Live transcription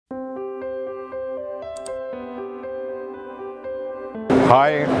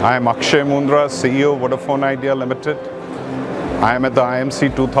Hi, I am Akshaya Moondra, CEO Vodafone Idea Ltd. I am at the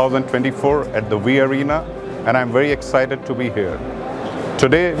IMC 2024 at the V Arena and I am very excited to be here.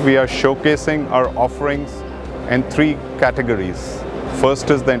 Today we are showcasing our offerings in three categories. First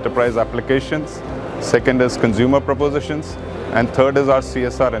is the enterprise applications, second is consumer propositions, and third is our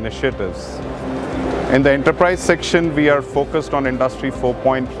CSR initiatives. In the enterprise section, we are focused on Industry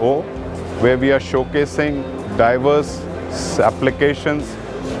 4.0, where we are showcasing diverse applications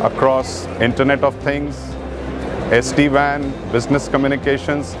across Internet of Things, SD-WAN, business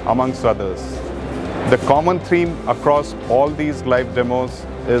communications, amongst others. The common theme across all these live demos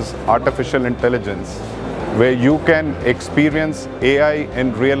is artificial intelligence, where you can experience AI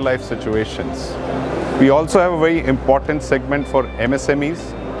in real-life situations. We also have a very important segment for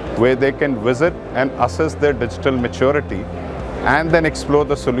MSMEs, where they can visit and assess their digital maturity and then explore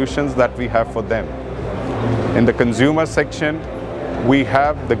the solutions that we have for them. In the consumer section, we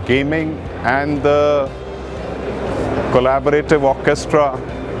have the gaming and the collaborative orchestra,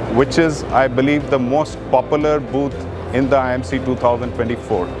 which is, I believe, the most popular booth in the IMC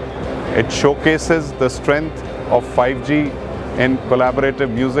 2024. It showcases the strength of 5G in collaborative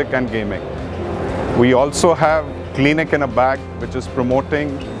music and gaming. We also have Clinic in a Bag, which is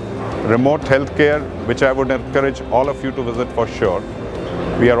promoting remote healthcare, which I would encourage all of you to visit for sure.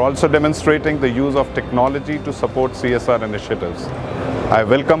 We are also demonstrating the use of technology to support CSR initiatives. I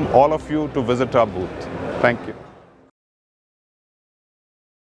welcome all of you to visit our booth. Thank you.